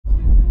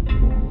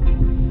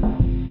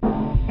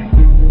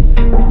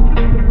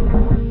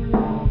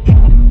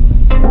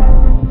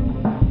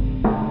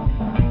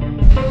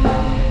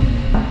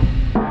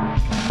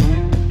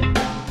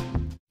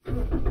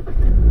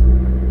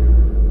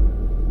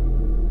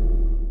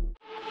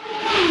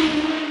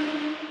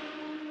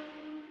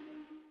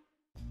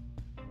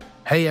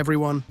Hey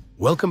everyone,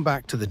 welcome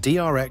back to the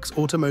DRX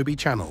Automobi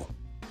channel.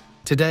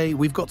 Today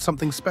we've got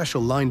something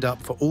special lined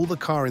up for all the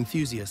car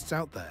enthusiasts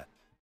out there.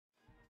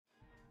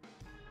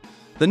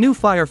 The new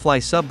Firefly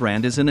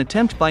sub-brand is an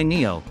attempt by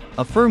Nio,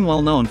 a firm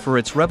well known for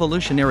its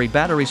revolutionary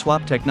battery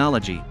swap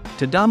technology,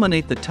 to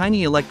dominate the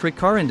tiny electric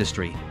car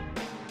industry.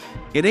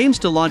 It aims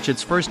to launch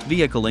its first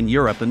vehicle in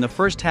Europe in the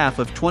first half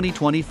of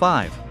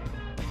 2025.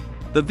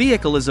 The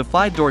vehicle is a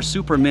 5-door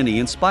supermini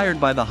inspired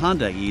by the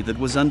Honda E that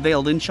was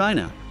unveiled in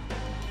China.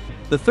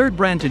 The third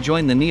brand to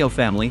join the Nio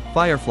family,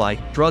 Firefly,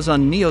 draws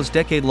on Nio's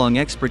decade-long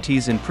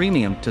expertise in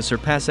premium to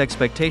surpass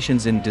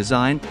expectations in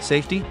design,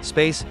 safety,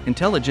 space,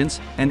 intelligence,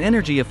 and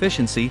energy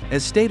efficiency,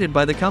 as stated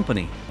by the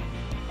company.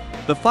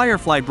 The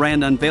Firefly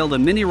brand unveiled a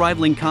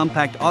mini-rivaling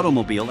compact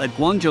automobile at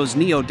Guangzhou's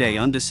Nio Day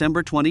on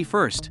December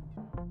 21st.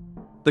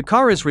 The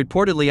car is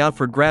reportedly out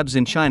for grabs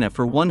in China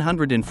for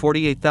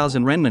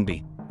 148,000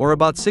 renminbi, or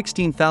about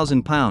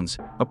 16,000 pounds,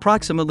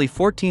 approximately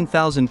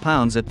 14,000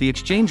 pounds at the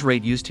exchange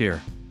rate used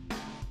here.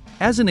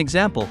 As an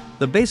example,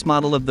 the base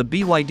model of the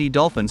BYD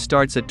Dolphin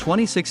starts at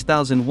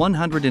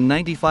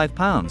 26,195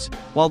 pounds,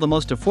 while the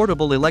most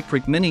affordable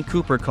electric Mini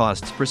Cooper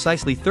costs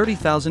precisely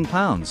 30,000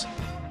 pounds.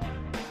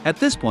 At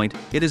this point,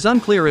 it is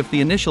unclear if the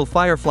initial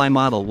Firefly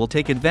model will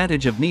take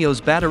advantage of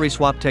Nio's battery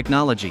swap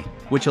technology,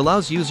 which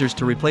allows users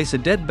to replace a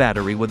dead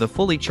battery with a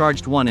fully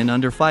charged one in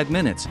under 5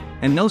 minutes,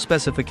 and no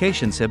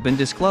specifications have been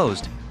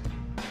disclosed.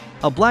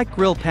 A black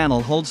grille panel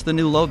holds the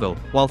new logo,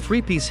 while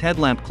 3-piece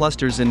headlamp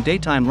clusters and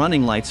daytime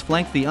running lights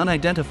flank the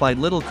unidentified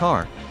little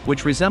car,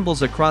 which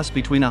resembles a cross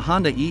between a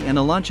Honda E and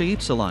a Lancia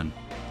Ypsilon.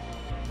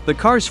 The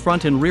car's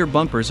front and rear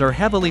bumpers are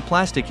heavily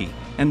plasticky,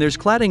 and there's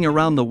cladding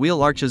around the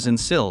wheel arches and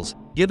sills,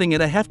 giving it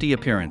a hefty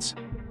appearance.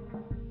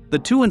 The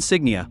two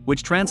insignia,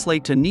 which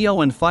translate to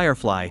Nio and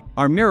Firefly,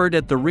 are mirrored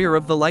at the rear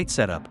of the light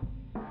setup.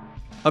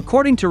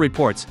 According to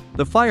reports,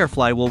 the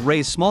Firefly will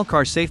raise small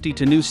car safety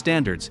to new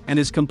standards and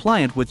is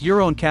compliant with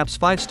Euro NCAP's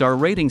 5-star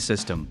rating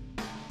system.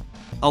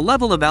 A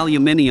level of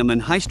aluminium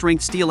and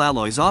high-strength steel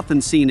alloys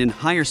often seen in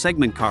higher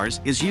segment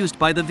cars is used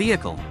by the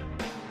vehicle.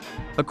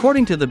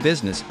 According to the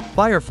business,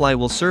 Firefly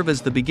will serve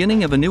as the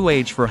beginning of a new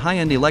age for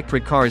high-end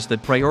electric cars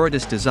that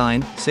prioritize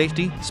design,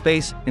 safety,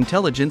 space,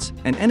 intelligence,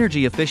 and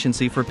energy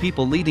efficiency for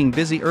people leading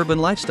busy urban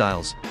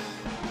lifestyles.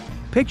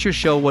 Pictures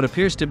show what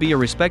appears to be a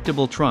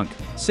respectable trunk,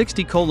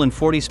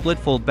 60/40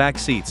 split-fold back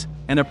seats,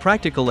 and a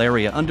practical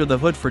area under the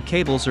hood for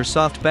cables or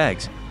soft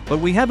bags, but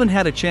we haven't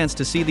had a chance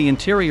to see the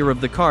interior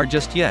of the car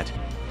just yet.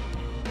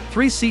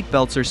 3 seat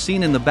belts are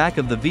seen in the back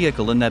of the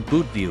vehicle in that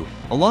boot view,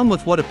 along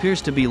with what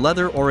appears to be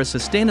leather or a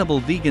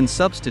sustainable vegan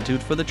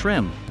substitute for the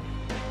trim.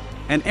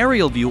 An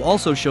aerial view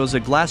also shows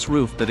a glass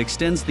roof that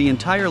extends the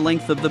entire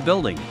length of the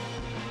building.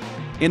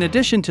 In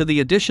addition to the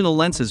additional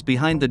lenses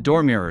behind the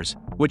door mirrors,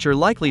 which are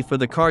likely for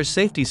the car's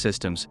safety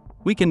systems,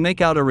 we can make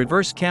out a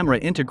reverse camera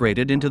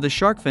integrated into the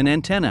shark fin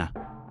antenna.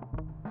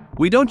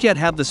 We don't yet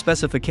have the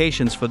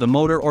specifications for the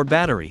motor or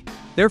battery,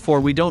 therefore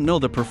we don't know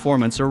the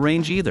performance or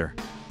range either.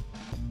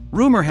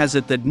 Rumor has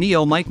it that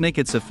Nio might make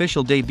its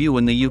official debut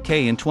in the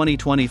UK in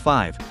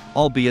 2025,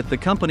 albeit the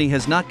company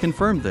has not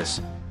confirmed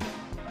this.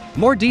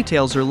 More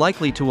details are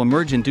likely to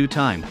emerge in due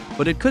time,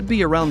 but it could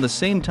be around the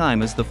same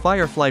time as the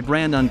Firefly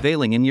brand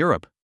unveiling in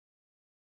Europe.